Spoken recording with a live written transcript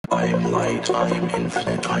am light, I am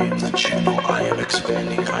infinite, I am the channel, I am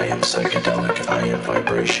expanding, I am psychedelic, I am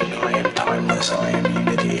vibration, I am timeless, I am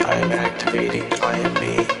unity, I am activating, I am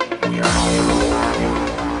me. We are all.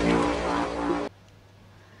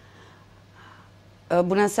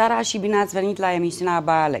 Bună seara și bine ați venit la emisiunea By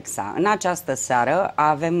Alexa. În această seară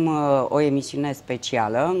avem o emisiune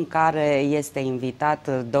specială în care este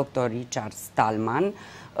invitat Dr. Richard Stallman,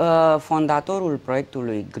 fondatorul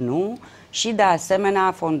proiectului GNU și de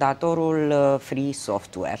asemenea fondatorul Free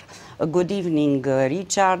Software. Good evening,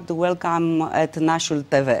 Richard. Welcome at Nasul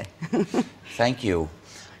TV. Thank you.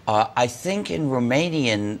 I think in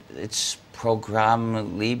Romanian it's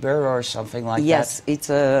program liber or something like that? Yes, it's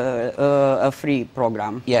a free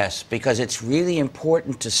program. Yes, because it's really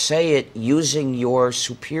important to say it using your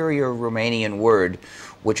superior Romanian word,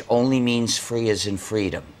 which only means free as in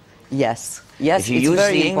freedom. Yes, yes, if you use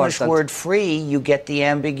the English word free, you get the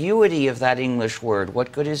ambiguity of that English word.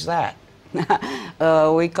 What good is that?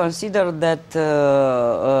 We consider that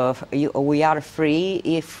we are free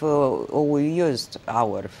if we used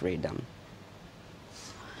our freedom.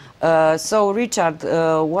 So, Richard,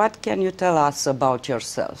 what can you tell us about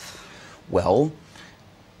yourself? Well,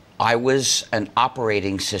 I was an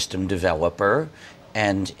operating system developer,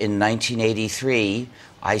 and in 1983,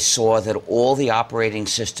 I saw that all the operating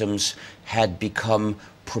systems had become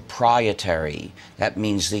proprietary. That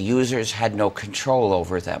means the users had no control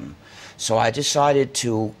over them. So I decided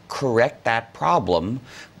to correct that problem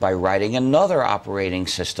by writing another operating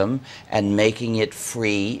system and making it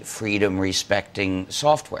free, freedom-respecting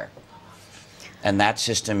software. And that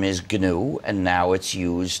system is GNU, and now it's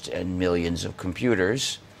used in millions of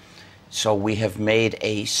computers. So we have made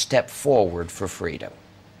a step forward for freedom.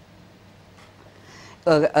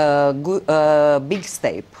 Big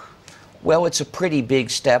step. Well, it's a pretty big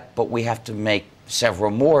step, but we have to make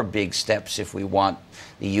several more big steps if we want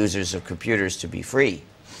the users of computers to be free.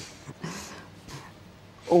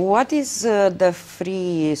 What is the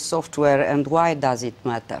free software and why does it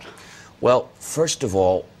matter? Well, first of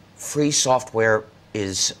all, free software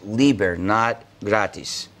is liber, not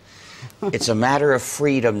gratis. It's a matter of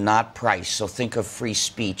freedom, not price. So think of free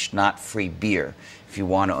speech, not free beer, if you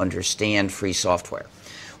want to understand free software.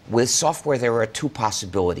 With software, there are two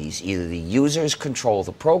possibilities. Either the users control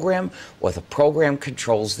the program or the program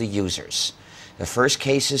controls the users. The first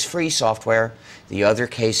case is free software. The other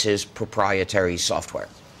case is proprietary software.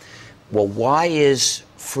 Well, why is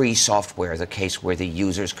free software the case where the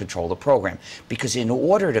users control the program? Because in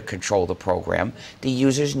order to control the program, the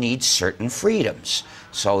users need certain freedoms.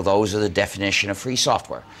 So those are the definition of free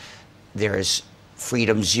software. There is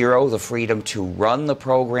freedom 0, the freedom to run the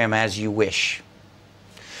program as you wish.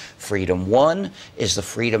 Freedom 1 is the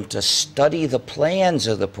freedom to study the plans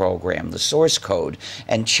of the program, the source code,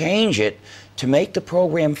 and change it to make the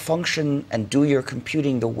program function and do your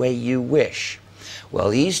computing the way you wish. Well,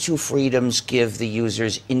 these two freedoms give the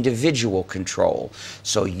users individual control.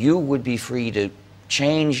 So you would be free to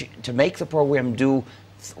change, to make the program do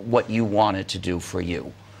what you want it to do for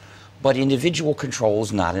you. But individual control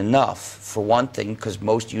is not enough. For one thing, because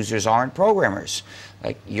most users aren't programmers.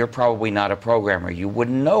 Like, you're probably not a programmer. You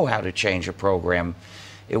wouldn't know how to change a program.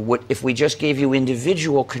 If we just gave you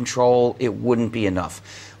individual control, it wouldn't be enough.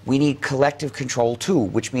 We need collective control too,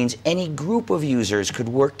 which means any group of users could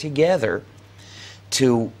work together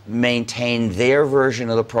to maintain their version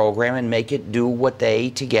of the program and make it do what they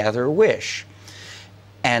together wish.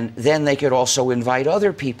 And then they could also invite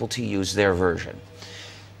other people to use their version.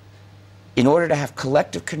 In order to have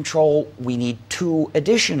collective control, we need two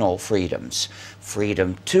additional freedoms.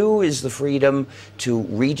 Freedom 2 is the freedom to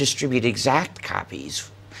redistribute exact copies.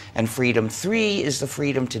 And freedom 3 is the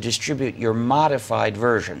freedom to distribute your modified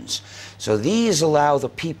versions. So these allow the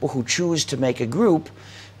people who choose to make a group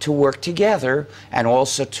to work together and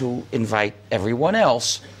also to invite everyone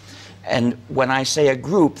else. And when I say a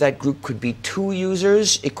group, that group could be 2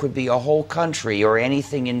 users, it could be a whole country, or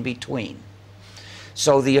anything in between.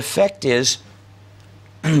 So the effect is,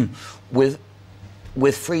 with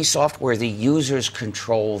free software, the users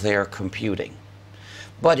control their computing.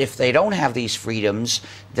 But if they don't have these freedoms,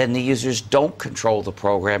 then the users don't control the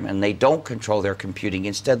program and they don't control their computing.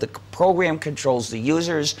 Instead, the program controls the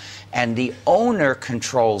users and the owner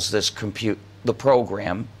controls the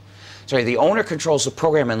program. Sorry, the owner controls the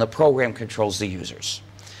program and the program controls the users.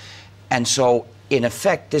 And so, in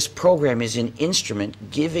effect, this program is an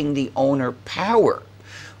instrument giving the owner power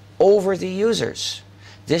over the users.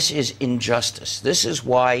 This is injustice. This is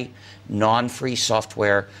why non-free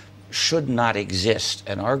software should not exist.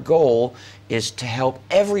 And our goal is to help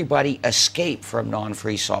everybody escape from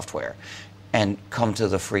non-free software and come to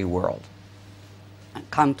the free world.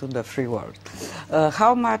 come to the free world.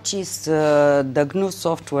 How much is the GNU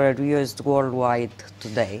software used worldwide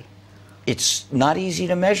today? It's not easy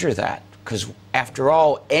to measure that, because after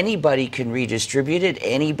all, anybody can redistribute it,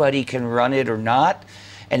 anybody can run it or not,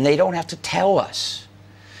 and they don't have to tell us.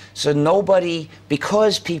 So nobody,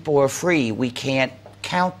 because people are free, we can't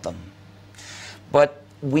count them. But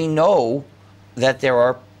we know that there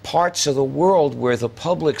are parts of the world where the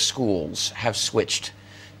public schools have switched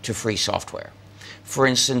to free software. For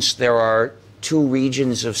instance, there are two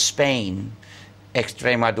regions of Spain,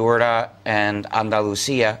 Extremadura and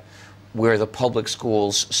Andalusia, where the public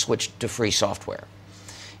schools switched to free software.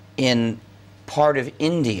 In part of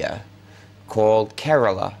India called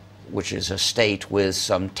Kerala, which is a state with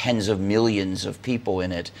some tens of millions of people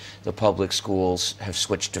in it, the public schools have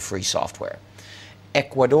switched to free software.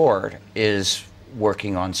 Ecuador is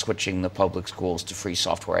working on switching the public schools to free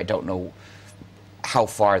software. I don't know how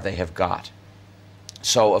far they have got.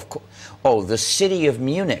 So, the city of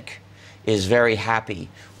Munich is very happy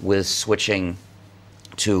with switching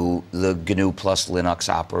to the gnu+linux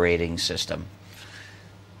operating system.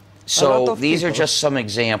 So these are just some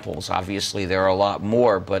examples. Obviously, there are a lot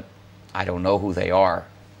more, but I don't know who they are.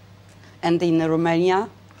 And in Romania?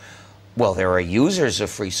 Well, there are users of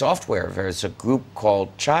free software. There's a group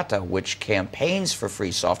called Chata, which campaigns for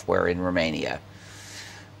free software in Romania.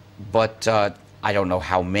 But I don't know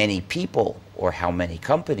how many people or how many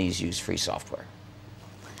companies use free software.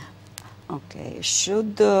 Okay.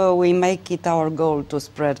 Should we make it our goal to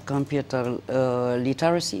spread computer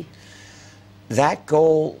literacy? That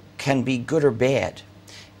goal can be good or bad.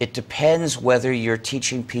 It depends whether you're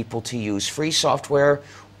teaching people to use free software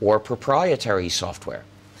or proprietary software.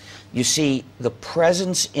 You see, the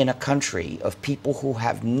presence in a country of people who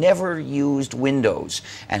have never used Windows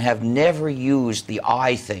and have never used the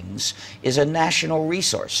I things is a national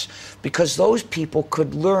resource, because those people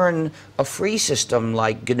could learn a free system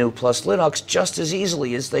like gnu+linux just as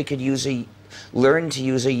easily as they could learn to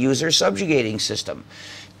use a user subjugating system.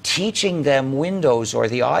 Teaching them Windows or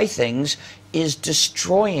the I things is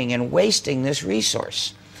destroying and wasting this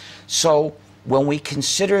resource. So when we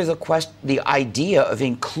consider the idea of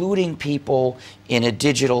including people in a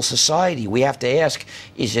digital society, we have to ask,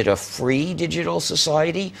 is it a free digital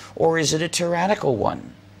society or is it a tyrannical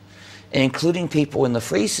one? And including people in the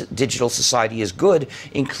free digital society is good.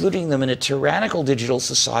 Including them in a tyrannical digital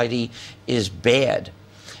society is bad.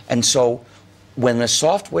 And so when the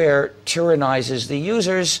software tyrannizes the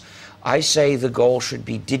users, I say the goal should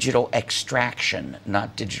be digital extraction,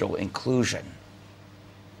 not digital inclusion.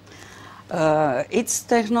 Is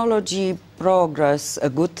technology progress a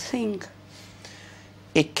good thing?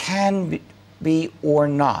 It can be or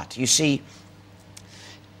not. You see,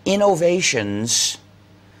 innovations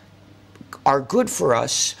are good for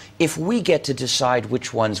us if we get to decide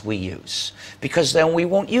which ones we use, because then we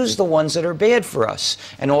won't use the ones that are bad for us,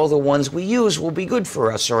 and all the ones we use will be good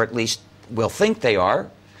for us, or at least we'll think they are.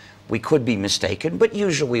 We could be mistaken, but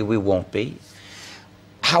usually we won't be.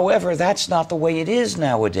 However, that's not the way it is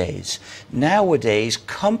nowadays. Nowadays,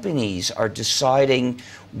 companies are deciding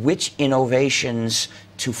which innovations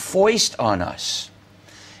to foist on us.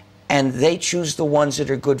 And they choose the ones that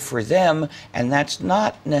are good for them, and that's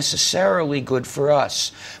not necessarily good for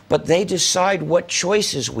us. But they decide what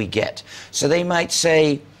choices we get. So they might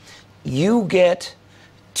say, you get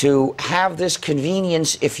to have this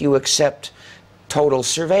convenience if you accept total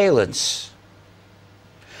surveillance.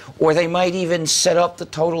 Or they might even set up the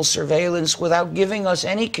total surveillance without giving us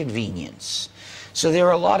any convenience. So there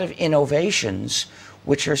are a lot of innovations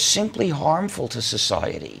which are simply harmful to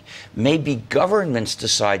society. Maybe governments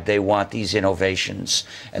decide they want these innovations,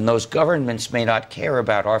 and those governments may not care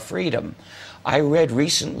about our freedom. I read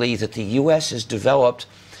recently that the US has developed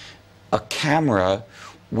a camera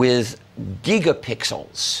with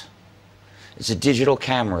gigapixels. It's a digital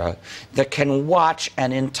camera that can watch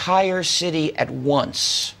an entire city at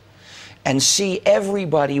once and see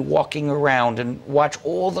everybody walking around and watch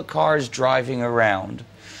all the cars driving around.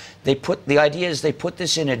 The idea is they put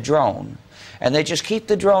this in a drone, and they just keep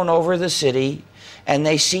the drone over the city, and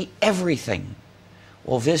they see everything.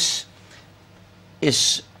 Well, this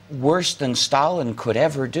is worse than Stalin could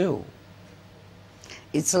ever do.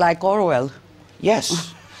 It's like Orwell.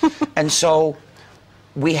 Yes. And so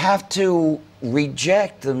we have to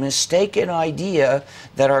reject the mistaken idea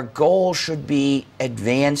that our goal should be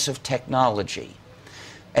advance of technology.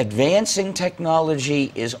 Advancing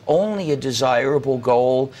technology is only a desirable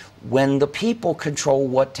goal when the people control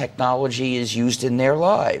what technology is used in their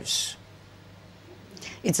lives.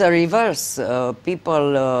 It's a reverse.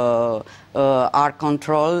 People are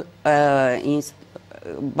controlled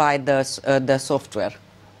by the software?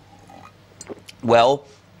 Well,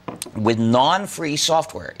 with non-free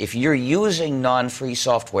software, if you're using non-free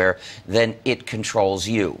software, then it controls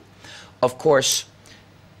you. Of course,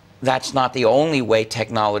 that's not the only way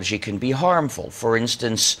technology can be harmful. For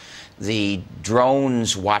instance, the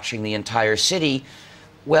drones watching the entire city,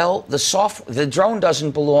 well, the drone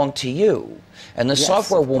doesn't belong to you, and the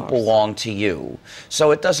software won't belong to you.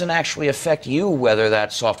 So it doesn't actually affect you whether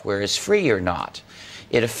that software is free or not.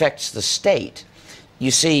 It affects the state.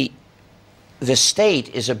 You see, the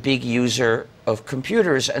state is a big user of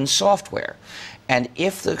computers and software. And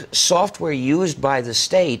if the software used by the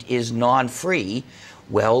state is non-free,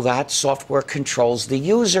 well, that software controls the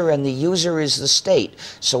user, and the user is the state.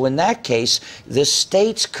 So in that case, the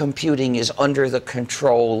state's computing is under the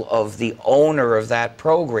control of the owner of that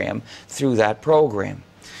program through that program.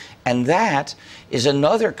 And that is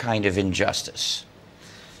another kind of injustice.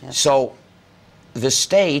 Yes. So the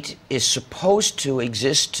state is supposed to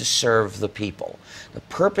exist to serve the people. The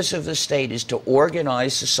purpose of the state is to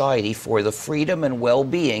organize society for the freedom and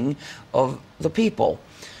well-being of the people.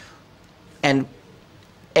 And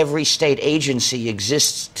every state agency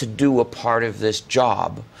exists to do a part of this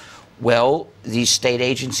job. Well, these state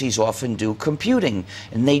agencies often do computing,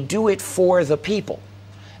 and they do it for the people,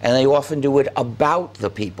 and they often do it about the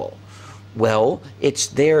people. Well, it's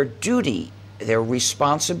their duty, their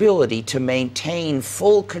responsibility to maintain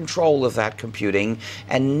full control of that computing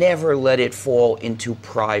and never let it fall into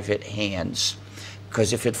private hands.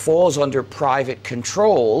 Because if it falls under private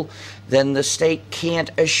control, then the state can't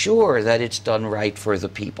assure that it's done right for the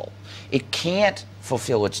people. It can't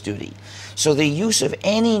fulfill its duty. So the use of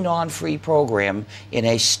any non-free program in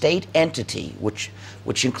a state entity, which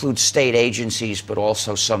includes state agencies, but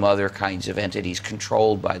also some other kinds of entities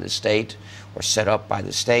controlled by the state or set up by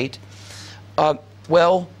the state,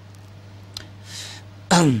 well,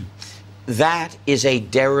 that is a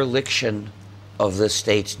dereliction of the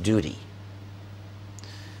state's duty.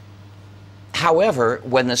 However,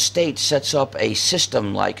 when the state sets up a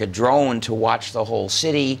system like a drone to watch the whole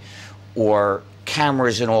city, or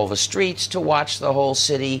cameras in all the streets to watch the whole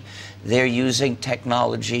city, they're using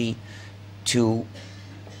technology to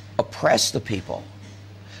oppress the people.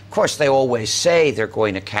 Of course, they always say they're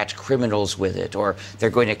going to catch criminals with it, or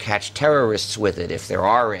they're going to catch terrorists with it, if there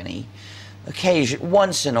are any.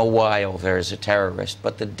 Once in a while there's a terrorist,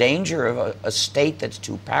 but the danger of a state that's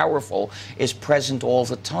too powerful is present all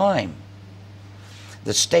the time.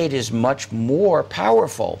 The state is much more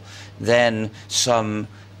powerful than some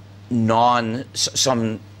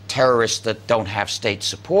terrorists that don't have state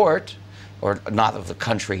support, or not of the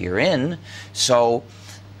country you're in. So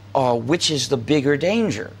which is the bigger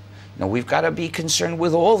danger? Now, we've got to be concerned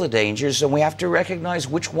with all the dangers, and we have to recognize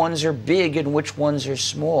which ones are big and which ones are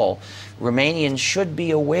small. Romanians should be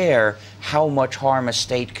aware how much harm a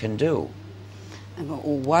state can do.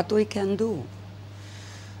 What we can do?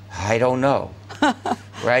 I don't know.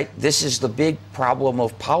 Right? This is the big problem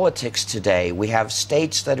of politics today. We have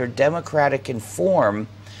states that are democratic in form,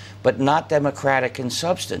 but not democratic in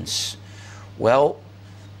substance. Well,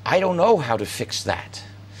 I don't know how to fix that.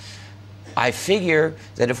 I figure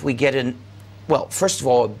that if we get in, well, first of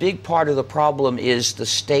all, a big part of the problem is the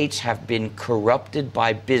states have been corrupted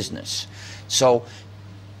by business. So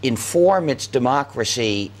in form, it's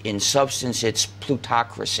democracy. In substance, it's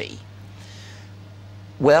plutocracy.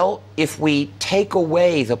 Well, if we take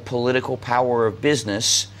away the political power of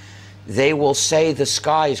business, they will say the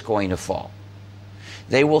sky is going to fall.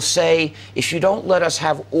 They will say, if you don't let us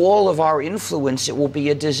have all of our influence, it will be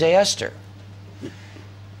a disaster.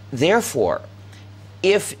 Therefore,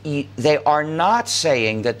 if they are not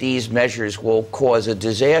saying that these measures will cause a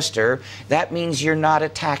disaster, that means you're not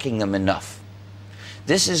attacking them enough.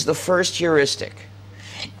 This is the first heuristic.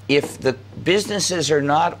 If the businesses are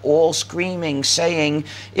not all screaming, saying,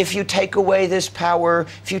 if you take away this power,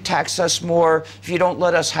 if you tax us more, if you don't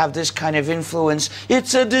let us have this kind of influence,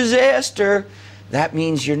 it's a disaster, that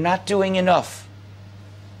means you're not doing enough.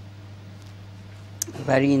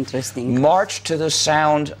 Very interesting. March to the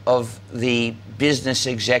sound of the business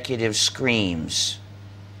executive screams.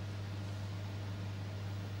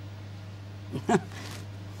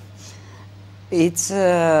 It's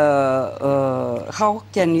how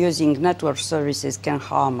can using network services can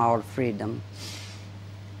harm our freedom?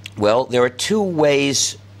 Well, there are two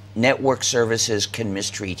ways network services can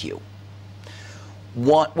mistreat you.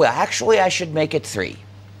 One, well, actually, I should make it three.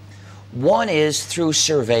 One is through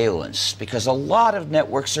surveillance, because a lot of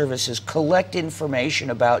network services collect information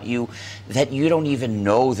about you that you don't even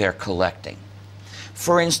know they're collecting.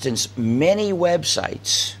 For instance, many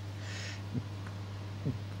websites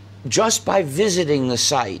just by visiting the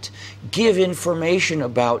site, give information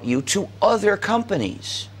about you to other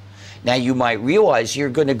companies. Now, you might realize you're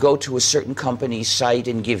going to go to a certain company's site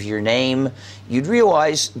and give your name. You'd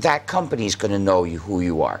realize that company's going to know who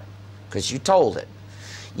you are because you told it.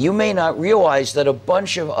 You may not realize that a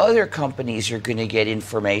bunch of other companies are going to get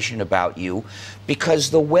information about you because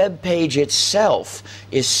the web page itself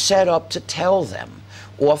is set up to tell them.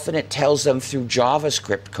 Often it tells them through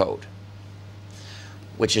JavaScript code,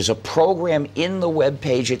 which is a program in the web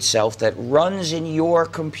page itself that runs in your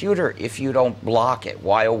computer if you don't block it.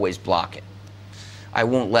 Why always block it? I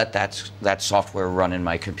won't let that software run in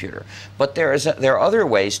my computer. But there are other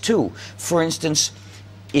ways too. For instance,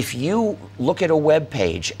 if you look at a web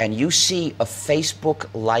page and you see a Facebook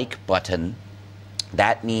like button,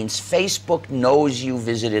 that means Facebook knows you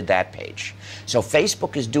visited that page. So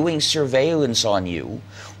Facebook is doing surveillance on you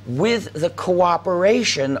with the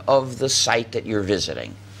cooperation of the site that you're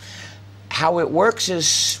visiting. How it works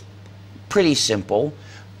is pretty simple.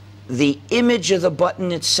 The image of the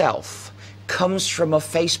button itself comes from a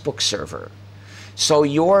Facebook server. So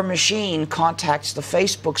your machine contacts the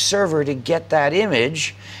Facebook server to get that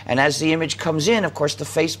image, and as the image comes in, of course, the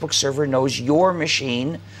Facebook server knows your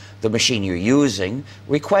machine, the machine you're using,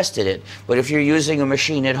 requested it. But if you're using a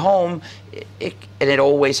machine at home, and it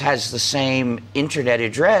always has the same internet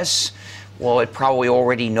address, well, it probably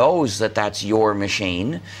already knows that that's your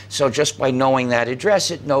machine. So just by knowing that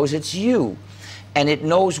address, it knows it's you. And it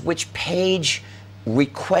knows which page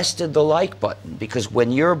requested the like button, because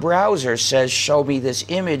when your browser says show me this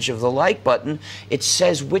image of the like button, it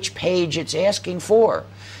says which page it's asking for.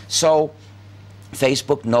 So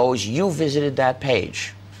Facebook knows you visited that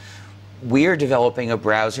page. We're developing a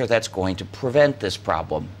browser that's going to prevent this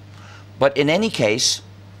problem. But in any case,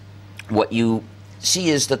 what you see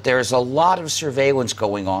is that there's a lot of surveillance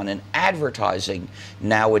going on, and advertising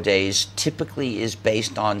nowadays typically is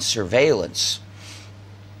based on surveillance.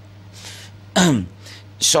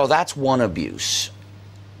 So that's one abuse.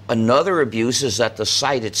 Another abuse is that the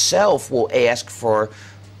site itself will ask for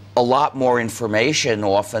a lot more information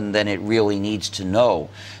often than it really needs to know,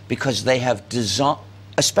 because they have designed,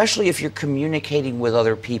 especially if you're communicating with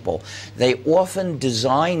other people, they often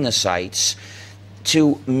design the sites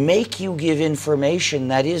to make you give information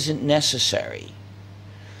that isn't necessary.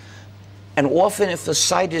 And often if the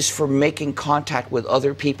site is for making contact with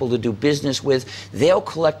other people to do business with, they'll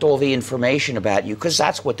collect all the information about you because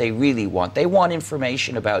that's what they really want. They want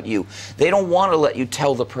information about you. They don't want to let you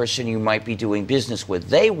tell the person you might be doing business with.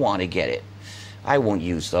 They want to get it. I won't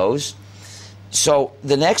use those. So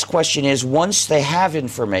the next question is, once they have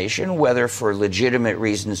information, whether for legitimate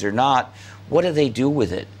reasons or not, what do they do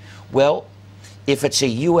with it? Well, if it's a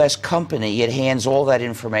U.S. company, it hands all that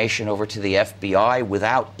information over to the FBI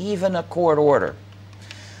without even a court order,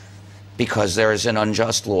 because there is an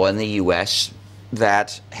unjust law in the U.S.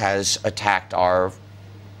 that has attacked our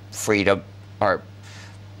freedom, our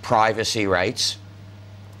privacy rights,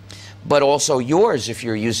 but also yours if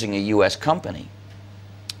you're using a U.S. company.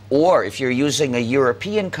 Or if you're using a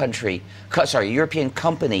European company,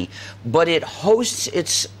 but it hosts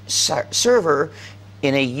its server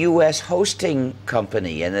in a U.S. hosting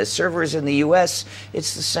company, and the servers in the U.S.,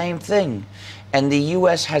 it's the same thing. And the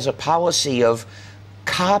U.S. has a policy of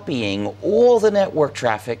copying all the network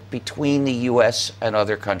traffic between the U.S. and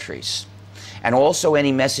other countries. And also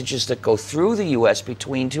any messages that go through the U.S.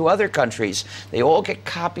 between two other countries, they all get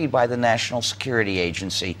copied by the National Security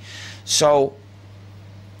Agency. So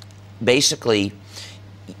basically,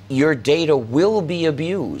 your data will be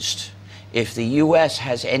abused if the U.S.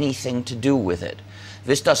 has anything to do with it.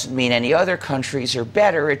 This doesn't mean any other countries are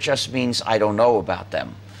better, it just means I don't know about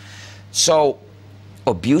them. So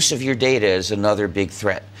abuse of your data is another big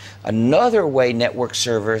threat. Another way network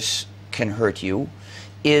servers can hurt you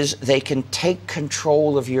is they can take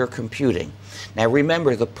control of your computing. Now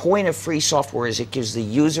remember, the point of free software is it gives the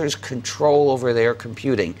users control over their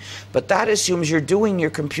computing. But that assumes you're doing your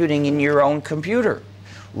computing in your own computer,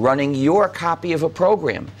 running your copy of a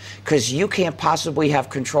program, because you can't possibly have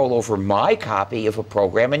control over my copy of a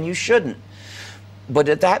program, and you shouldn't.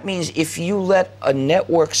 But that means if you let a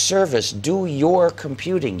network service do your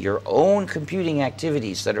computing, your own computing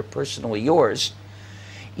activities that are personally yours,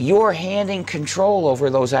 you're handing control over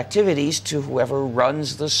those activities to whoever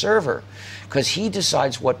runs the server, because he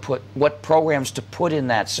decides what programs to put in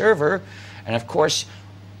that server. And of course,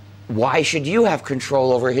 why should you have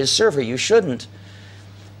control over his server? You shouldn't.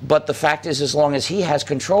 But the fact is, as long as he has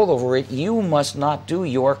control over it, you must not do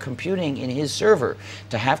your computing in his server.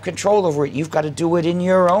 To have control over it, you've got to do it in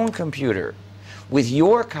your own computer with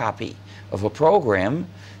your copy of a program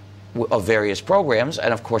of various programs,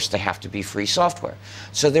 and of course they have to be free software.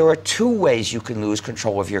 So there are two ways you can lose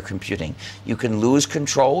control of your computing. You can lose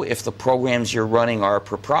control if the programs you're running are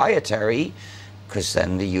proprietary, because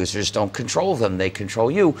then the users don't control them, they control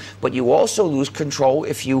you. But you also lose control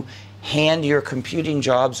if you hand your computing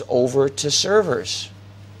jobs over to servers.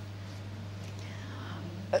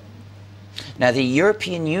 Now the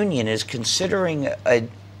European Union is considering an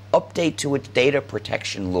update to its data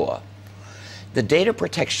protection law. The Data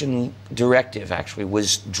Protection Directive actually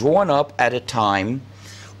was drawn up at a time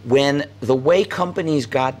when the way companies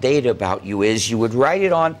got data about you is you would write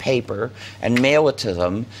it on paper and mail it to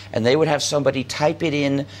them, and they would have somebody type it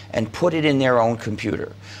in and put it in their own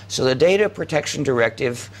computer. So the Data Protection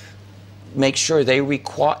Directive makes sure they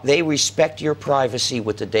respect your privacy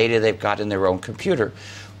with the data they've got in their own computer.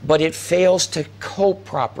 But it fails to cope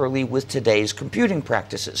properly with today's computing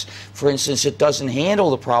practices. For instance, it doesn't handle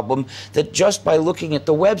the problem that just by looking at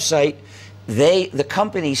the website, the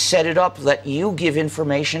companies set it up that you give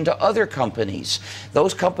information to other companies.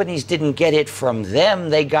 Those companies didn't get it from them,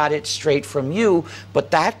 they got it straight from you, but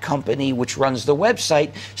that company which runs the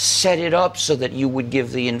website set it up so that you would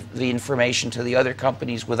give the information to the other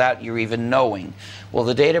companies without your even knowing. Well,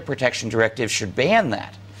 the Data Protection Directive should ban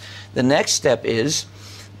that. The next step is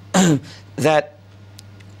that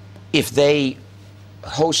if they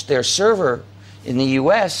host their server in the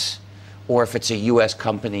US, or if it's a US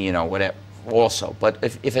company, you know, whatever, also, but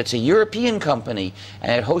if it's a European company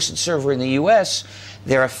and it hosts its server in the US,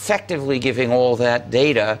 they're effectively giving all that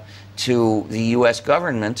data to the US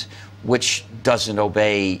government, which doesn't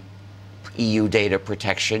obey EU data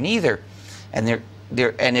protection either. And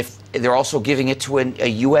they're also giving it to a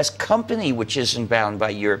U.S. company which isn't bound by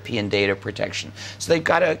European data protection. So they've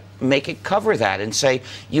got to make it cover that and say,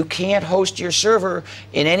 you can't host your server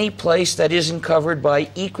in any place that isn't covered by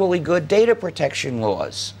equally good data protection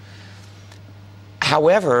laws.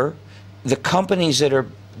 However, the companies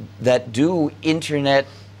that do internet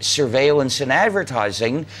surveillance and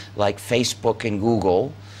advertising, like Facebook and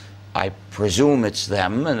Google, I presume it's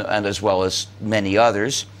them, and as well as many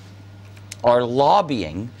others, are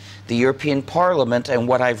lobbying the European Parliament, and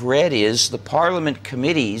what I've read is the Parliament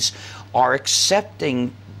committees are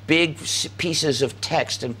accepting big pieces of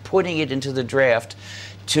text and putting it into the draft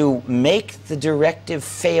to make the directive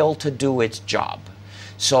fail to do its job.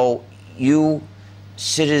 So you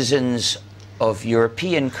citizens of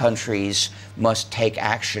European countries must take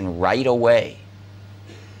action right away.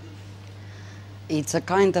 It's a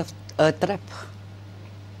kind of a trap.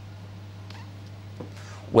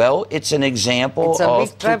 Well, it's an example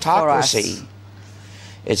of plutocracy. us.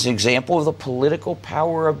 It's an example of the political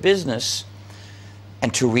power of business.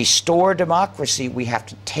 And to restore democracy, we have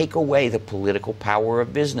to take away the political power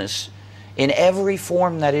of business in every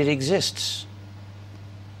form that it exists.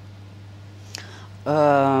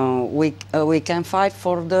 We can fight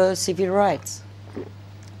for the civil rights.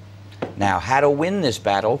 Now, how to win this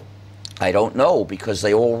battle? I don't know, because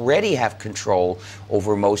they already have control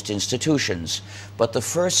over most institutions. But the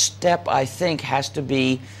first step, I think, has to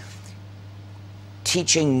be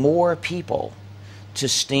teaching more people to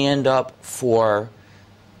stand up for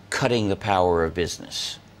cutting the power of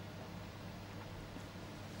business.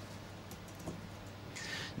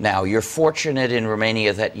 Now, you're fortunate in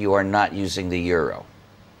Romania that you are not using the euro.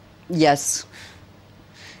 Yes.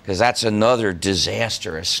 Because that's another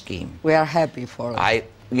disastrous scheme. We are happy for it.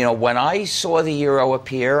 You know, when I saw the euro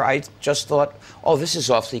appear, I just thought, oh, this is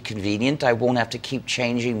awfully convenient. I won't have to keep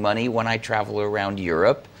changing money when I travel around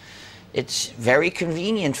Europe. It's very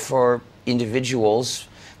convenient for individuals,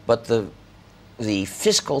 but the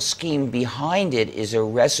fiscal scheme behind it is a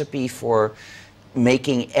recipe for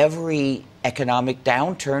making every economic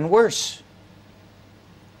downturn worse.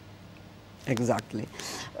 Exactly.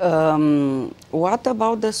 What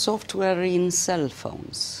about the software in cell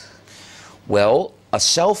phones? Well, a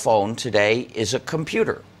cell phone today is a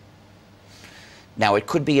computer. Now, it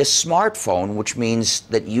could be a smartphone, which means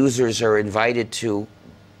that users are invited to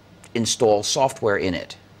install software in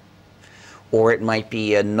it. Or it might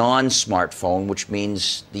be a non-smartphone, which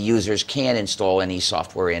means the users can't install any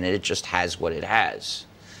software in it. It just has what it has.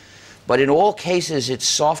 But in all cases, it's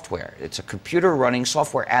software. It's a computer running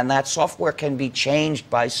software, and that software can be changed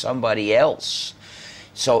by somebody else.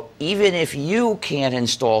 So even if you can't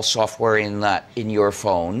install software in your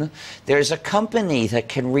phone, there's a company that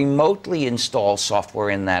can remotely install software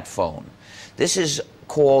in that phone. This is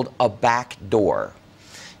called a backdoor.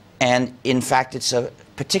 And in fact, it's a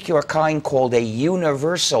particular kind called a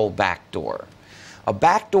universal backdoor. A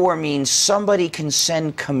backdoor means somebody can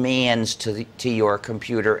send commands to your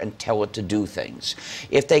computer and tell it to do things.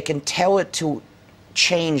 If they can tell it to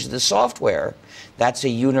change the software, that's a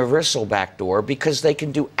universal backdoor because they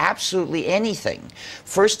can do absolutely anything.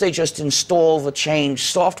 First, they just install the changed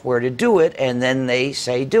software to do it, and then they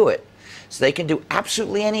say do it. So they can do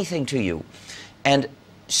absolutely anything to you. And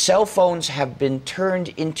cell phones have been turned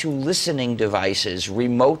into listening devices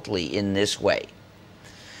remotely in this way.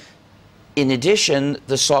 In addition,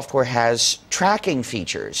 the software has tracking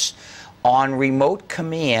features. On remote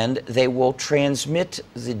command, they will transmit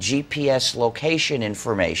the GPS location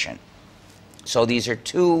information. So these are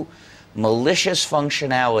two malicious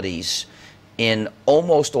functionalities in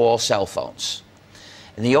almost all cell phones.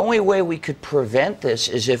 And the only way we could prevent this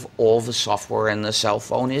is if all the software in the cell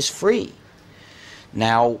phone is free.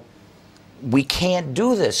 Now, we can't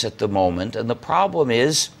do this at the moment, and the problem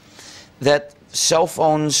is that cell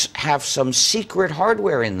phones have some secret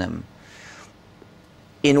hardware in them.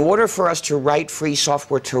 In order for us to write free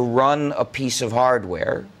software to run a piece of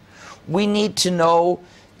hardware, we need to know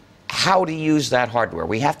how to use that hardware.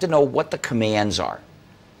 We have to know what the commands are.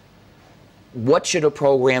 What should a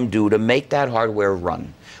program do to make that hardware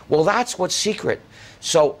run? Well, that's what's secret.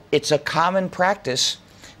 So it's a common practice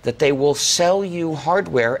that they will sell you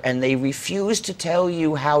hardware and they refuse to tell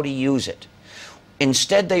you how to use it.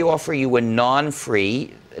 Instead, they offer you a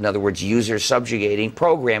non-free, in other words, user-subjugating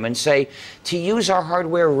program and say, to use our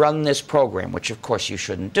hardware, run this program, which of course you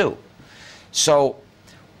shouldn't do. So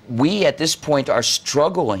we at this point are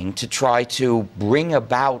struggling to try to bring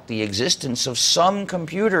about the existence of some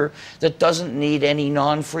computer that doesn't need any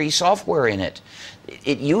non-free software in it.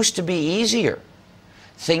 It used to be easier.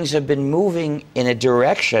 Things have been moving in a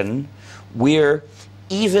direction where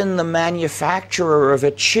even the manufacturer of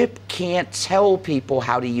a chip can't tell people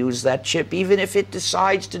how to use that chip, even if it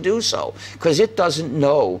decides to do so, because it doesn't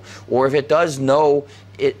know, or if it does know,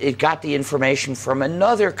 it got the information from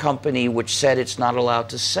another company which said it's not allowed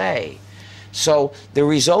to say. So the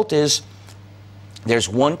result is there's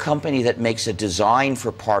one company that makes a design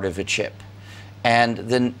for part of a chip, and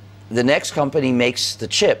then the next company makes the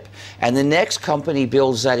chip, and the next company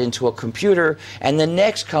builds that into a computer, and the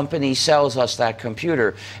next company sells us that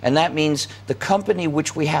computer. And that means the company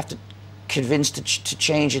which we have to convince to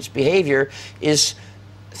change its behavior is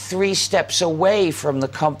 3 steps away from the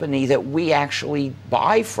company that we actually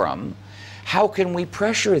buy from. How can we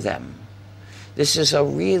pressure them? This is a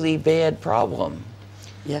really bad problem.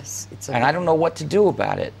 Yes, it's a and I don't know what to do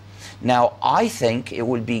about it. Now, I think it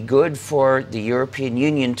would be good for the European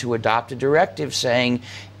Union to adopt a directive saying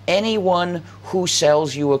anyone who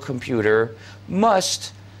sells you a computer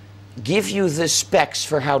must give you the specs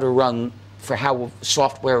for how to run, for how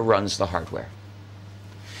software runs the hardware.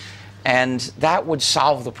 And that would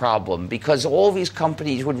solve the problem, because all these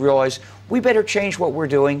companies would realize we better change what we're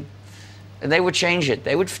doing, and they would change it.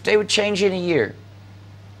 They would change in a year.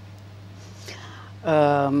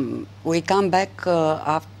 We come back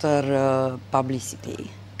after publicity.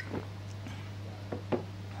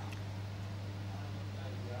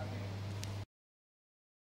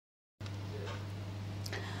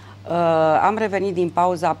 Am revenit din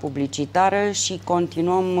pauza publicitară și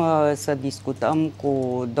continuăm să discutăm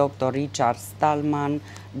cu Dr. Richard Stallman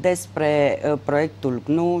despre proiectul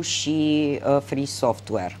GNU și free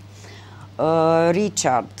software.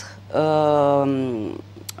 Richard,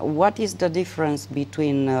 what is the difference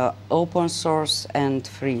between open source and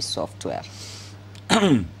free software?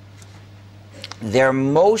 They're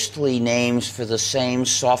mostly names for the same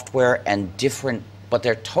software and different, but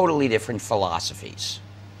they're totally different philosophies.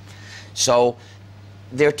 So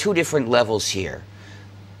there are 2 different levels here.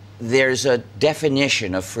 There's a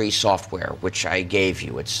definition of free software, which I gave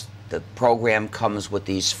you. It's the program comes with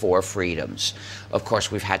these 4 freedoms. Of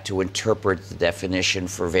course, we've had to interpret the definition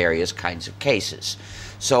for various kinds of cases.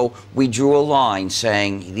 So we drew a line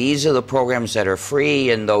saying these are the programs that are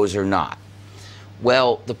free and those are not.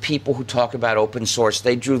 Well, the people who talk about open source,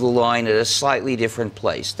 they drew the line at a slightly different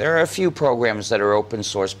place. There are a few programs that are open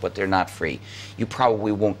source, but they're not free. You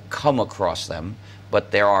probably won't come across them,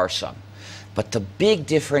 but there are some. But the big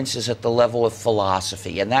difference is at the level of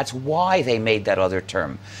philosophy, and that's why they made that other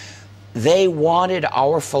term. They wanted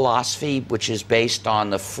our philosophy, which is based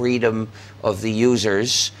on the freedom of the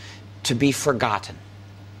users, to be forgotten.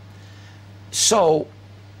 So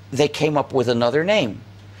they came up with another name.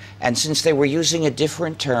 And since they were using a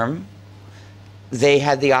different term, they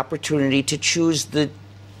had the opportunity to choose the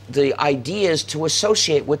ideas to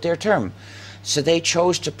associate with their term. So they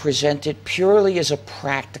chose to present it purely as a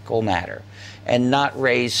practical matter and not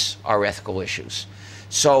raise our ethical issues.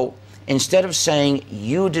 So instead of saying,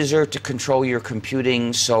 you deserve to control your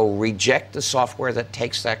computing, so reject the software that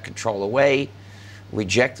takes that control away,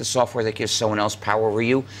 reject the software that gives someone else power over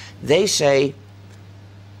you, they say,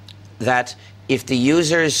 that if the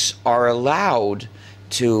users are allowed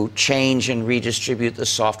to change and redistribute the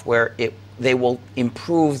software, they will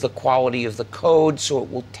improve the quality of the code, so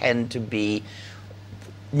it will tend to be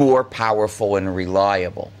more powerful and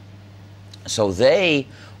reliable. So they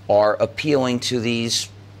are appealing to these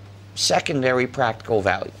secondary practical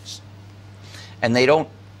values. And they don't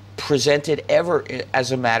present it ever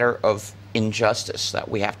as a matter of injustice that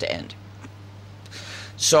we have to end.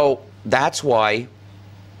 So that's why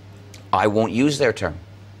I won't use their term.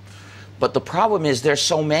 But the problem is there's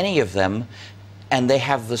so many of them, and they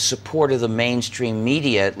have the support of the mainstream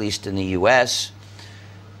media, at least in the US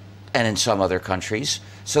and in some other countries.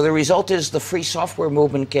 So the result is the free software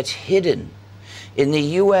movement gets hidden. In the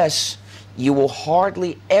US, you will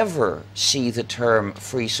hardly ever see the term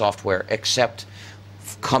free software except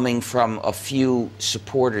coming from a few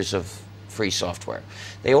supporters of free software.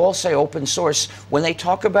 They all say open source. When they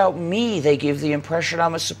talk about me, they give the impression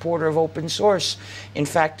I'm a supporter of open source. In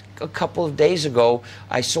fact, a couple of days ago,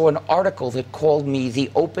 I saw an article that called me the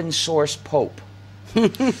open source Pope,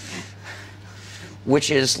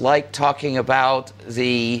 which is like talking about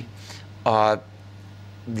the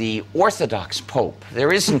Orthodox Pope.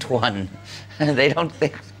 There isn't one. They don't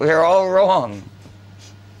think we're all wrong.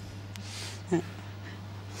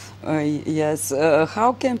 Yes.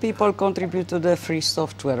 How can people contribute to the free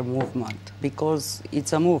software movement? Because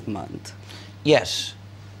it's a movement. Yes.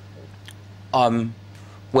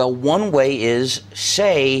 Well, one way is,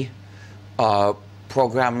 say,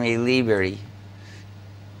 programmare liberi.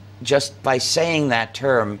 Just by saying that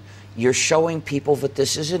term, you're showing people that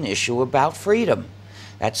this is an issue about freedom.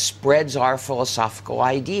 That spreads our philosophical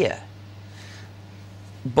idea.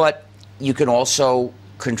 But you can also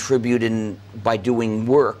contribute by doing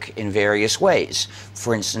work in various ways.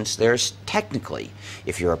 For instance, there's technically,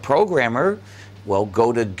 if you're a programmer, well,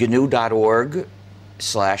 go to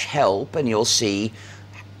gnu.org/help and you'll see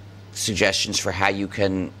suggestions for how you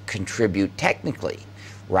can contribute technically.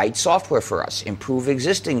 Write software for us, improve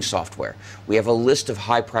existing software. We have a list of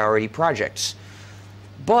high priority projects.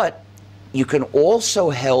 But you can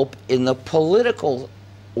also help in the political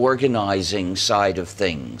organizing side of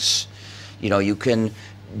things. You know, you can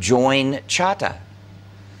join Chata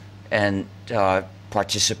and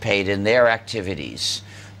participate in their activities.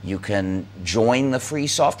 You can join the Free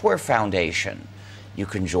Software Foundation. You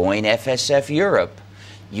can join FSF Europe.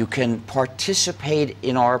 You can participate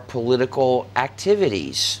in our political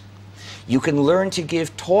activities. You can learn to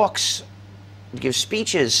give talks, give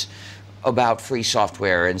speeches about free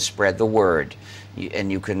software and spread the word.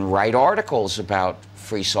 And you can write articles about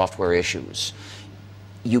free software issues.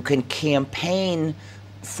 You can campaign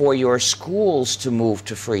for your schools to move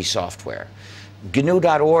to free software.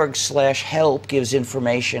 gnu.org/help gives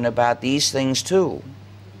information about these things too.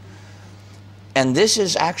 And this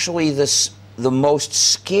is actually the most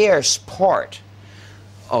scarce part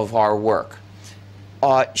of our work.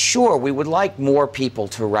 Sure, we would like more people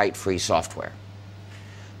to write free software.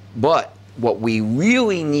 But what we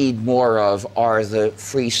really need more of are the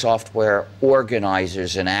free software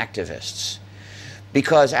organizers and activists.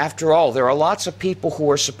 Because after all, there are lots of people who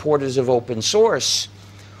are supporters of open source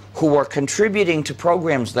who are contributing to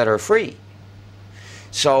programs that are free.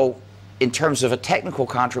 So in terms of a technical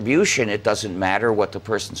contribution, it doesn't matter what the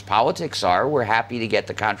person's politics are. We're happy to get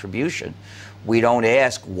the contribution. We don't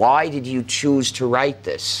ask, why did you choose to write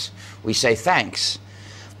this? We say thanks.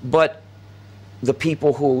 But the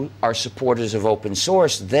people who are supporters of open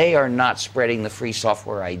source, they are not spreading the free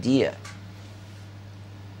software idea.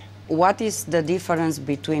 What is the difference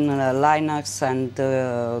between Linux and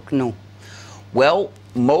GNU? Well,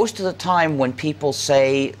 most of the time when people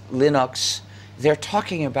say Linux, they're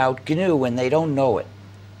talking about GNU and they don't know it.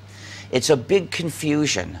 It's a big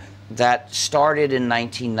confusion that started in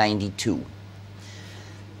 1992.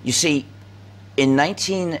 You see, in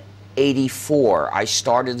 1984, I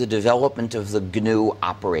started the development of the GNU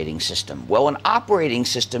operating system. Well, an operating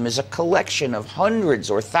system is a collection of hundreds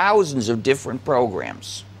or thousands of different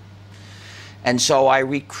programs. And so I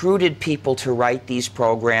recruited people to write these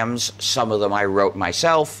programs. Some of them I wrote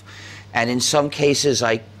myself. And in some cases,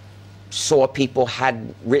 I saw people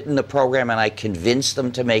had written the program and I convinced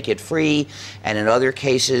them to make it free. And in other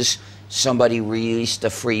cases, somebody released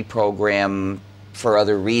a free program for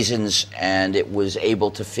other reasons and it was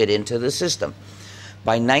able to fit into the system.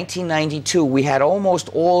 By 1992, we had almost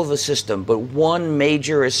all of the system, but one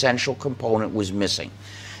major essential component was missing.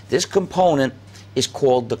 This component is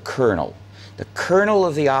called the kernel. The kernel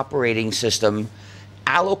of the operating system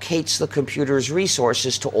allocates the computer's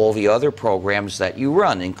resources to all the other programs that you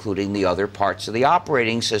run, including the other parts of the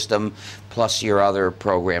operating system, plus your other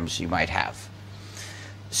programs you might have.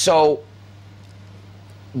 So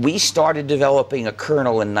we started developing a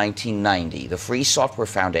kernel in 1990. The Free Software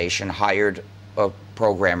Foundation hired a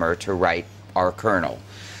programmer to write our kernel.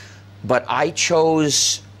 But I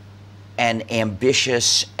chose an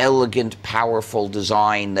ambitious, elegant, powerful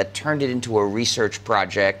design that turned it into a research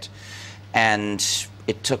project, and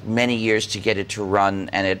it took many years to get it to run,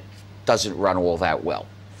 and it doesn't run all that well.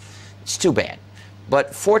 It's too bad.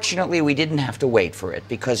 But fortunately, we didn't have to wait for it,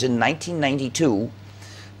 because in 1992,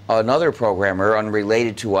 another programmer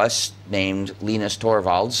unrelated to us named Linus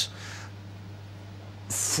Torvalds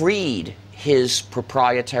freed his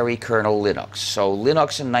proprietary kernel Linux. So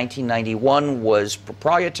Linux in 1991 was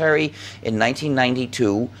proprietary. In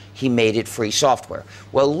 1992, he made it free software.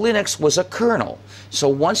 Well, Linux was a kernel. So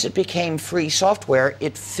once it became free software,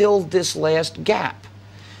 it filled this last gap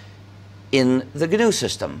in the GNU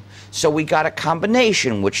system. So we got a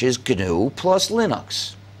combination, which is GNU plus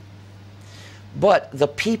Linux. But the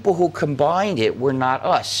people who combined it were not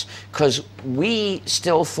us, because we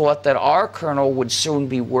still thought that our kernel would soon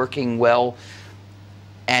be working well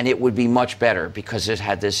and it would be much better because it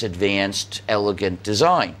had this advanced, elegant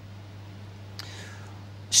design.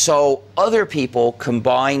 So other people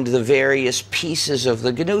combined the various pieces of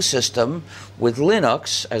the GNU system with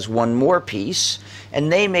Linux as one more piece, and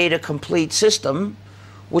they made a complete system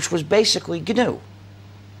which was basically GNU,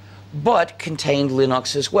 but contained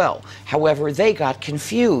Linux as well. However, they got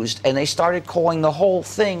confused and they started calling the whole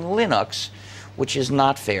thing Linux, which is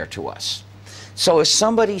not fair to us. So if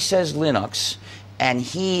somebody says Linux and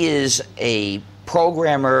he is a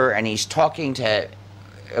programmer and he's talking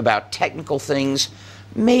about technical things,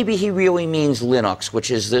 maybe he really means Linux, which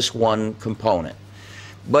is this one component.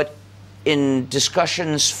 But in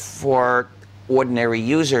discussions for ordinary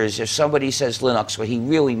users, if somebody says Linux, what he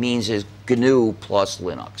really means is GNU plus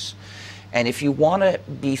Linux. And if you want to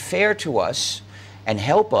be fair to us and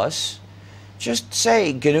help us, just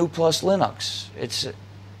say GNU plus Linux. It's,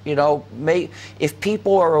 you know, if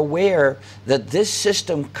people are aware that this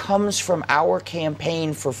system comes from our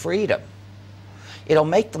campaign for freedom, it'll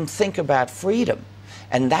make them think about freedom.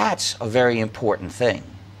 And that's a very important thing.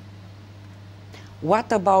 What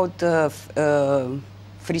about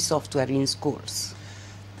free software in schools?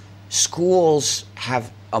 Schools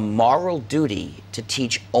have a moral duty to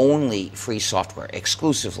teach only free software,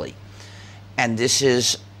 exclusively. And this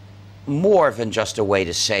is more than just a way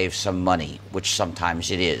to save some money, which sometimes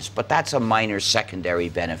it is, but that's a minor secondary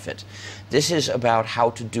benefit. This is about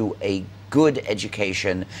how to do a good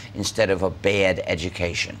education instead of a bad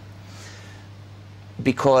education.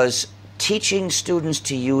 Because teaching students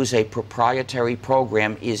to use a proprietary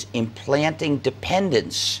program is implanting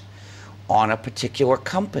dependence on a particular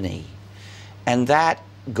company. And that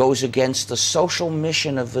goes against the social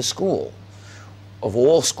mission of the school, of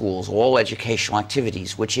all schools, all educational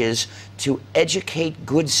activities, which is to educate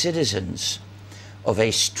good citizens of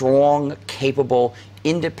a strong, capable,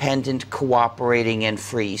 independent, cooperating, and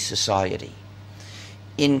free society.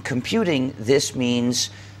 In computing, this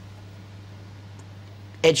means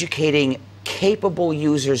educating capable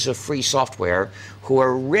users of free software who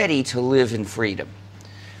are ready to live in freedom.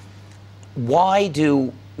 Why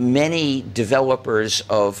do many developers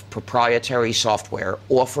of proprietary software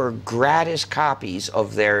offer gratis copies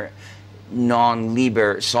of their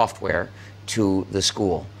non-liber software to the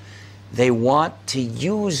school? They want to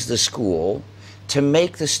use the school to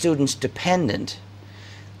make the students dependent,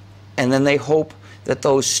 and then they hope that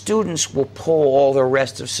those students will pull all the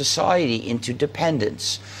rest of society into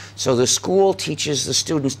dependence. So the school teaches the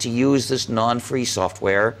students to use this non-free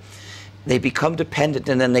software. They become dependent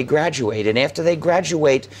and then they graduate. And after they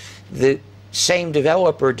graduate, the same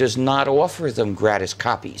developer does not offer them gratis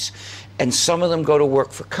copies. And some of them go to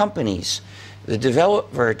work for companies. The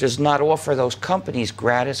developer does not offer those companies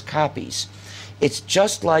gratis copies. It's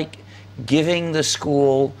just like giving the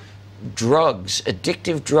school drugs,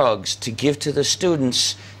 addictive drugs, to give to the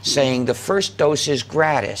students, saying the first dose is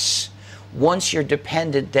gratis. Once you're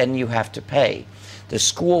dependent, then you have to pay. The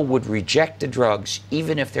school would reject the drugs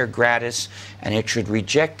even if they're gratis, and it should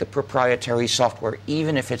reject the proprietary software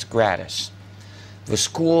even if it's gratis. The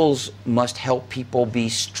schools must help people be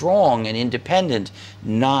strong and independent,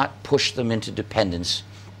 not push them into dependence.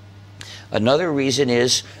 Another reason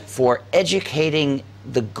is for educating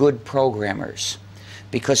the good programmers,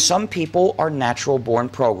 because some people are natural-born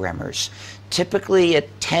programmers. Typically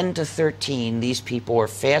at 10 to 13, these people are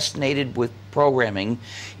fascinated with programming.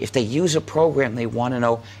 If they use a program, they want to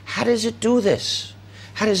know, how does it do this?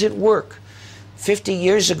 How does it work? 50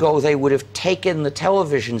 years ago, they would have taken the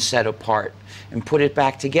television set apart and put it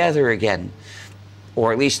back together again,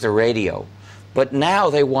 or at least the radio. But now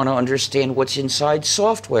they want to understand what's inside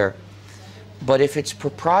software. But if it's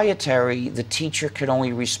proprietary, the teacher can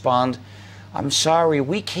only respond, I'm sorry,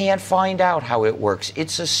 we can't find out how it works.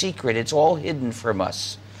 It's a secret. It's all hidden from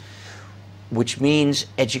us. Which means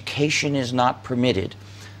education is not permitted.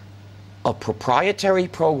 A proprietary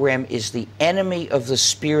program is the enemy of the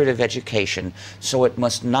spirit of education, so it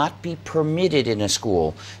must not be permitted in a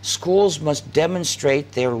school. Schools must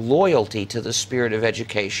demonstrate their loyalty to the spirit of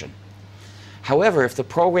education. However, if the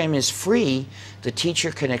program is free, the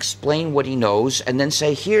teacher can explain what he knows and then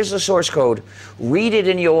say, here's the source code, read it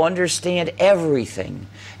and you'll understand everything.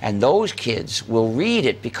 And those kids will read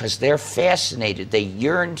it because they're fascinated, they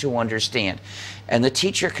yearn to understand. And the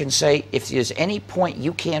teacher can say, if there's any point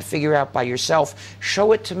you can't figure out by yourself,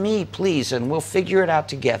 show it to me, please, and we'll figure it out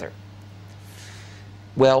together.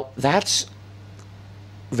 Well, that's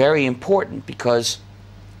very important because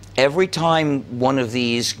every time one of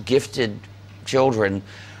these gifted children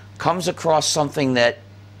comes across something that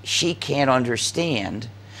she can't understand,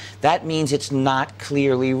 that means it's not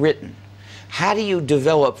clearly written. How do you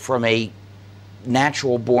develop from a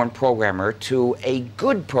natural-born programmer to a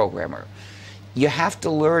good programmer? You have to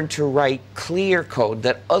learn to write clear code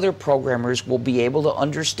that other programmers will be able to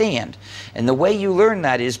understand. And the way you learn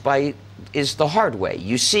that is the hard way.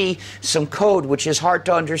 You see some code which is hard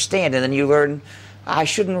to understand, and then you learn, I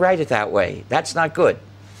shouldn't write it that way. That's not good.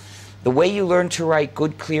 The way you learn to write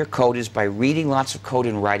good, clear code is by reading lots of code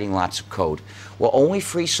and writing lots of code. Well, only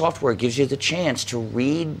free software gives you the chance to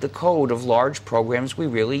read the code of large programs we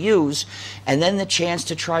really use, and then the chance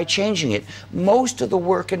to try changing it. Most of the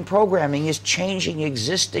work in programming is changing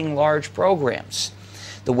existing large programs.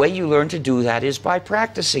 The way you learn to do that is by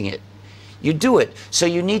practicing it. You do it. So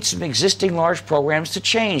you need some existing large programs to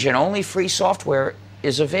change, and only free software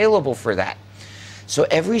is available for that. So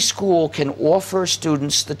every school can offer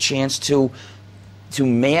students the chance to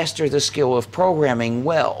master the skill of programming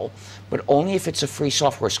well, but only if it's a free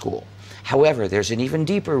software school. However, there's an even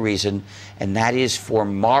deeper reason, and that is for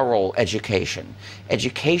moral education.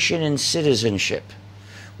 Education in citizenship,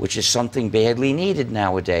 which is something badly needed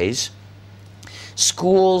nowadays.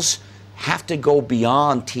 Schools have to go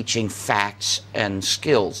beyond teaching facts and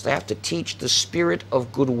skills. They have to teach the spirit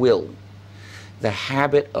of goodwill, the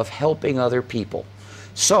habit of helping other people.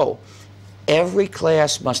 So, every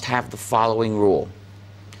class must have the following rule.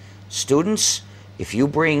 Students, if you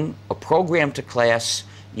bring a program to class,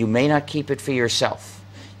 you may not keep it for yourself.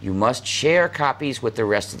 You must share copies with the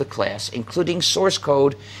rest of the class, including source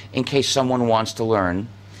code in case someone wants to learn,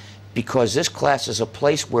 because this class is a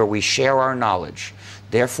place where we share our knowledge.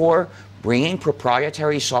 Therefore, bringing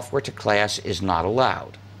proprietary software to class is not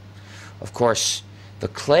allowed. Of course, the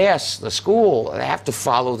class, the school, they have to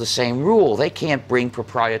follow the same rule. They can't bring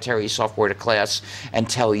proprietary software to class and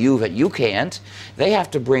tell you that you can't. They have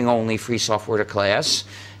to bring only free software to class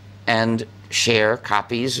and share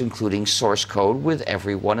copies, including source code, with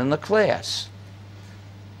everyone in the class.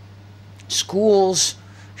 Schools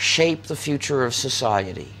shape the future of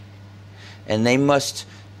society, and they must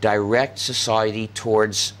direct society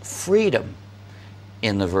towards freedom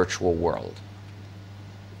in the virtual world.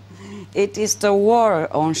 It is the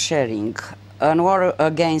war on sharing, a war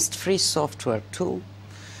against free software too?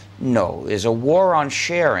 No, there's a war on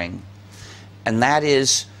sharing, and that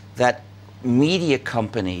is that media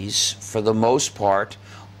companies, for the most part,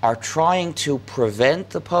 are trying to prevent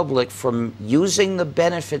the public from using the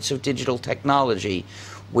benefits of digital technology,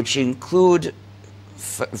 which include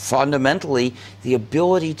fundamentally the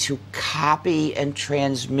ability to copy and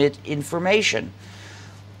transmit information.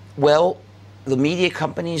 Well, the media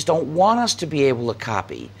companies don't want us to be able to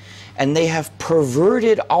copy, and they have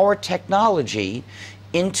perverted our technology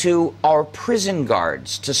into our prison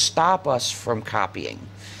guards to stop us from copying.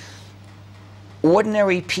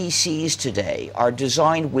 Ordinary PCs today are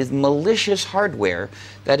designed with malicious hardware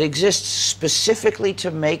that exists specifically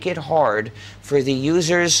to make it hard for the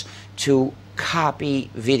users to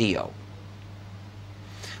copy video.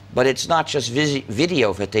 But it's not just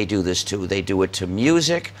video that they do this to. They do it to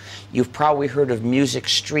music. You've probably heard of music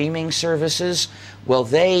streaming services. Well,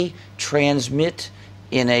 they transmit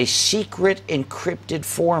in a secret encrypted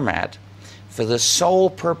format for the sole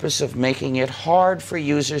purpose of making it hard for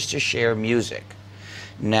users to share music.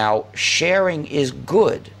 Now, sharing is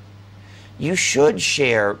good. You should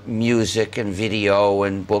share music and video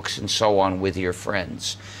and books and so on with your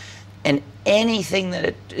friends. And anything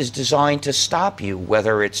that is designed to stop you,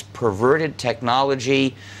 whether it's perverted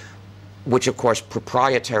technology which of course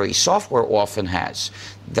proprietary software often has.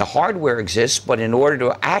 The hardware exists, but in order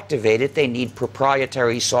to activate it, they need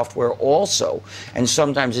proprietary software also. And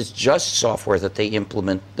sometimes it's just software that they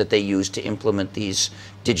implement, that they use to implement these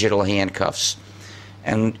digital handcuffs.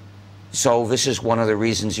 And so this is one of the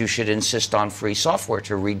reasons you should insist on free software,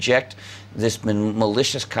 to reject this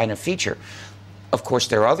malicious kind of feature. Of course,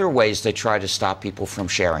 there are other ways they try to stop people from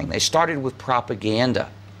sharing. They started with propaganda.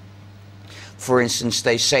 For instance,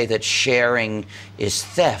 they say that sharing is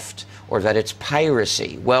theft or that it's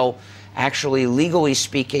piracy. Well, actually, legally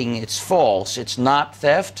speaking, it's false. It's not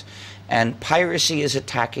theft, and piracy is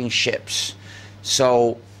attacking ships.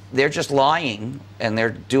 So they're just lying, and they're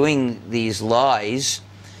doing these lies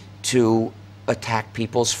to attack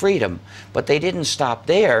people's freedom. But they didn't stop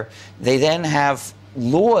there. They then have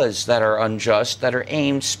laws that are unjust, that are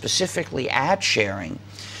aimed specifically at sharing.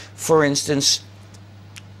 For instance,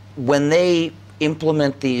 when they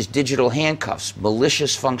implement these digital handcuffs,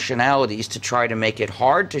 malicious functionalities to try to make it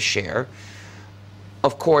hard to share,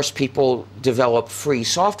 of course, people develop free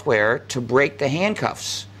software to break the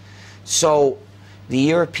handcuffs. So the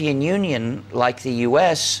European Union, like the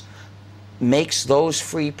US, makes those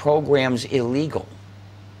free programs illegal.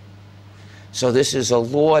 So this is a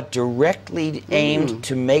law directly aimed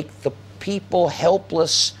to make the people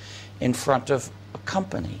helpless in front of a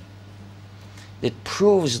company. It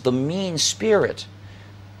proves the mean spirit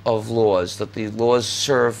of laws, that the laws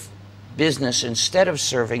serve business instead of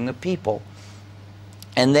serving the people.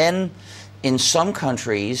 And then in some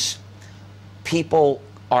countries, people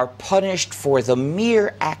are punished for the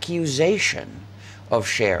mere accusation of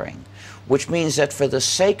sharing, which means that for the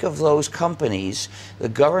sake of those companies, the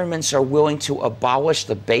governments are willing to abolish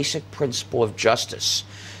the basic principle of justice.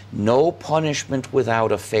 No punishment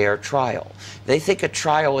without a fair trial. They think a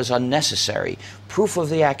trial is unnecessary. Proof of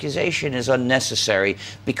the accusation is unnecessary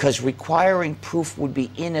because requiring proof would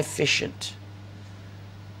be inefficient.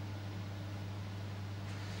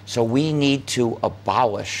 So we need to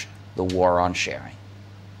abolish the war on sharing.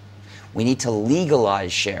 We need to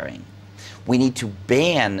legalize sharing. We need to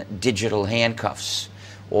ban digital handcuffs,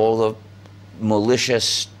 all the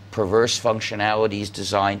malicious, perverse functionalities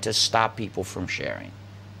designed to stop people from sharing.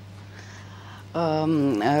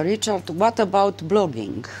 Richard, what about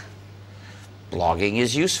blogging? Blogging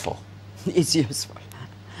is useful. It's useful.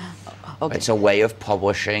 Okay. It's a way of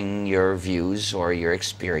publishing your views or your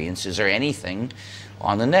experiences or anything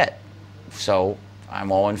on the net. So I'm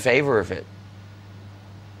all in favor of it.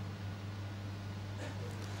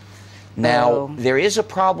 Now, there is a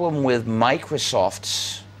problem with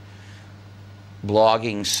Microsoft's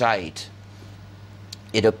blogging site.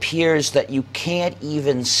 It appears that you can't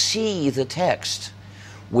even see the text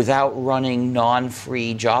without running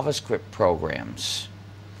non-free JavaScript programs.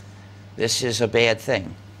 This is a bad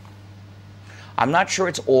thing. I'm not sure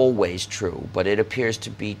it's always true, but it appears to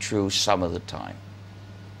be true some of the time.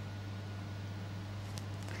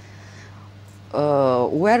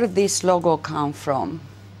 Where did this logo come from?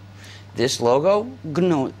 This logo?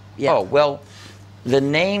 GNU. Yeah. Oh, well, the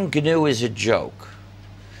name GNU is a joke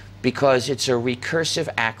because it's a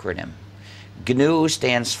recursive acronym. GNU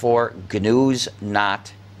stands for GNU's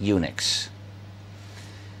Not Unix.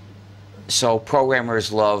 So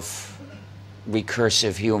programmers love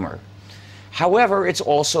recursive humor. However, it's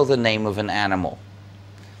also the name of an animal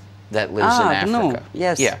that lives in Africa. GNU,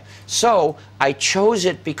 yes. Yeah. So I chose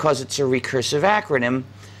it because it's a recursive acronym,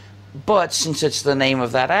 but since it's the name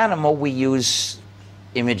of that animal, we use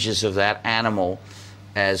images of that animal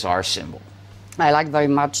as our symbol. I like very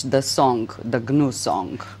much the song, the GNU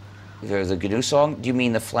song. The GNU song? Do you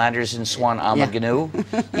mean the Flanders and Swan, I'm a GNU?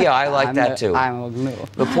 Yeah, I like that too. I'm a GNU.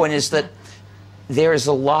 The point is that there is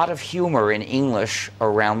a lot of humor in English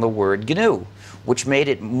around the word GNU, which made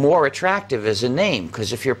it more attractive as a name,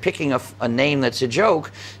 because if you're picking a name that's a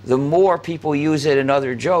joke, the more people use it in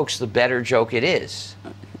other jokes, the better joke it is.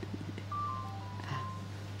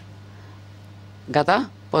 Gata?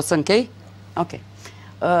 Poți să închei? Ok.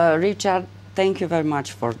 Richard, thank you very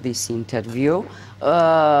much for this interview.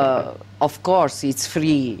 Of course, it's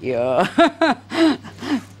free.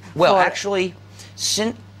 Well, actually,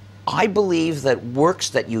 I believe that works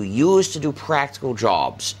that you use to do practical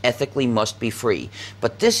jobs ethically must be free.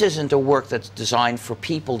 But this isn't a work that's designed for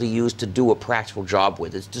people to use to do a practical job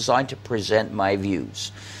with. It's designed to present my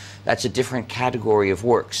views. That's a different category of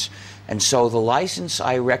works. And so the license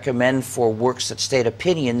I recommend for works that state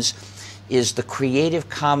opinions is the Creative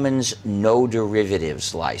Commons No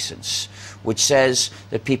Derivatives license, which says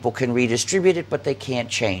that people can redistribute it, but they can't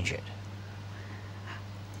change it.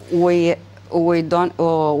 We don't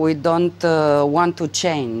want to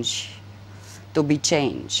change to be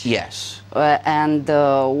changed. Yes. And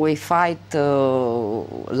we fight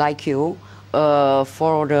like you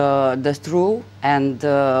for the truth and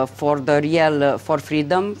for the real, for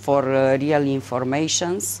freedom, for real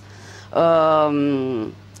informations.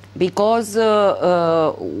 Because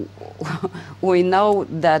we know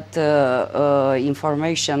that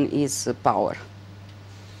information is power.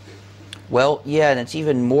 Well, yeah, and it's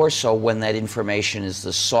even more so when that information is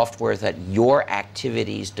the software that your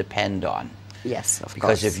activities depend on. Yes, of course.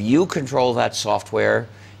 Because if you control that software,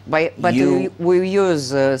 but we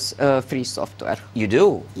use free software. You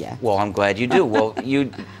do? Yeah. Well, I'm glad you do. Well,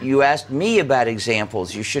 you asked me about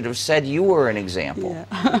examples. You should have said you were an example.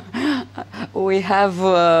 Yeah. We have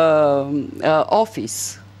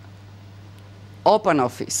Office, Open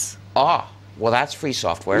Office. Ah, well, that's free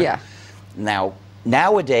software. Yeah. Now,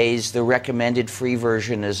 nowadays, the recommended free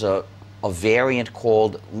version is a variant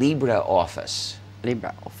called LibreOffice.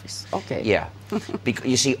 LibreOffice, okay. Yeah. Because,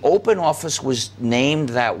 you see, OpenOffice was named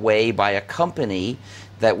that way by a company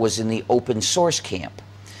that was in the open source camp.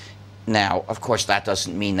 Now, of course, that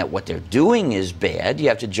doesn't mean that what they're doing is bad. You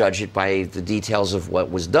have to judge it by the details of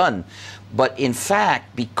what was done. But in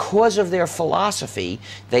fact, because of their philosophy,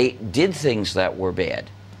 they did things that were bad.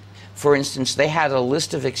 For instance, they had a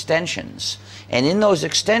list of extensions, and in those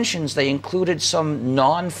extensions, they included some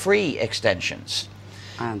non-free extensions.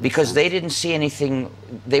 Because they didn't see anything,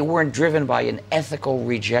 they weren't driven by an ethical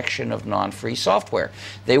rejection of non-free software.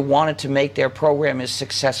 They wanted to make their program as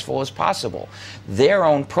successful as possible. Their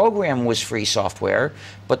own program was free software,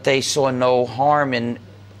 but they saw no harm in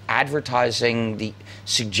advertising,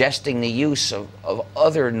 suggesting the use of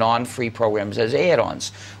other non-free programs as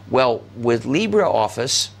add-ons. Well, with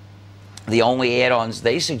LibreOffice, the only add-ons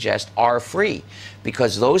they suggest are free,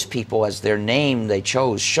 because those people, as their name they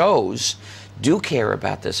chose shows, do care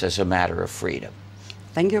about this as a matter of freedom.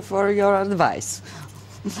 Thank you for your advice.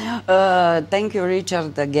 Thank you,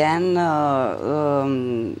 Richard, again.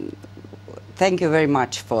 Thank you very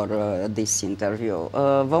much for this interview.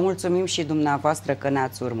 Vă mulțumim și dumneavoastră că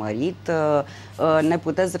ne-ați urmărit. Ne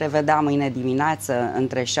puteți revedea mâine dimineață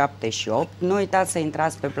între 7 și 8. Nu uitați să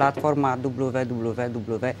intrați pe platforma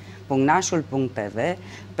www.nasul.tv,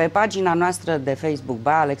 pe pagina noastră de Facebook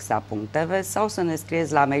byalexa.tv sau să ne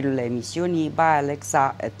scrieți la mailul emisiunii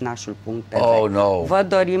byalexa@nasul.tv. Oh, no. Vă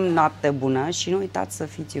dorim noapte bună și nu uitați să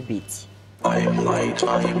fiți iubiți. I am light,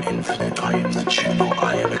 I am infinite, I am the channel,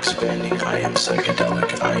 I am expanding, I am psychedelic,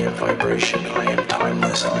 I am vibration, I am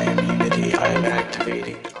timeless, I am unity, I am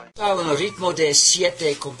activating. Un ritmo de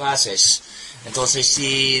 7 compases. Entonces,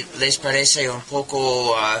 si les parece un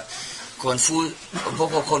poco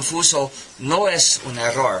confuso, no es un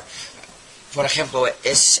error. Por ejemplo,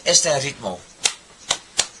 es este ritmo.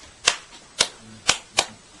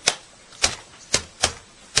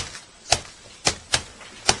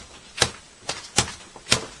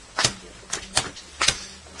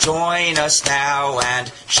 Join us now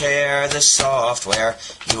and share the software.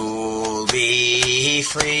 You'll be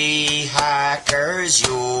free, hackers,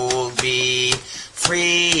 you'll be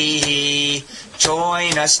free.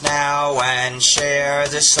 Join us now and share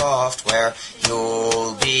the software.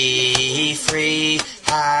 You'll be free,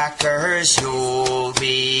 hackers, you'll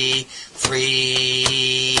be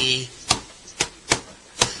free.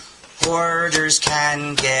 Hoarders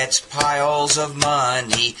can get piles of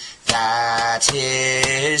money. That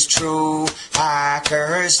is true,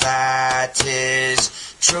 hackers, that is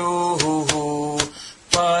true.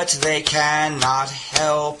 But they cannot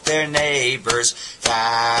help their neighbors.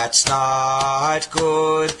 That's not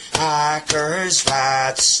good, hackers,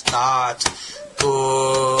 that's not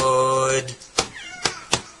good.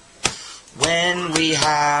 When we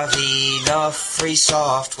have enough free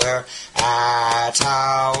software at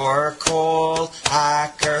our call,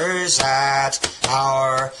 hackers at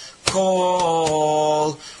our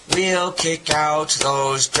call, we'll kick out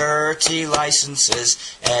those dirty licenses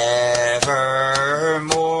evermore,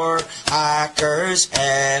 hackers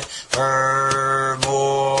evermore.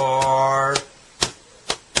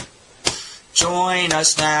 Join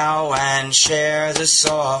us now and share the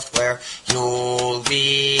software. You'll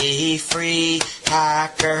be free,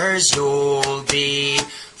 hackers, you'll be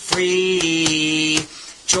free.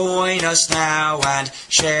 Join us now and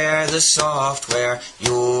share the software.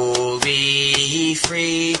 You'll be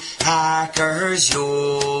free, hackers,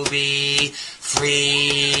 you'll be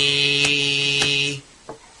free.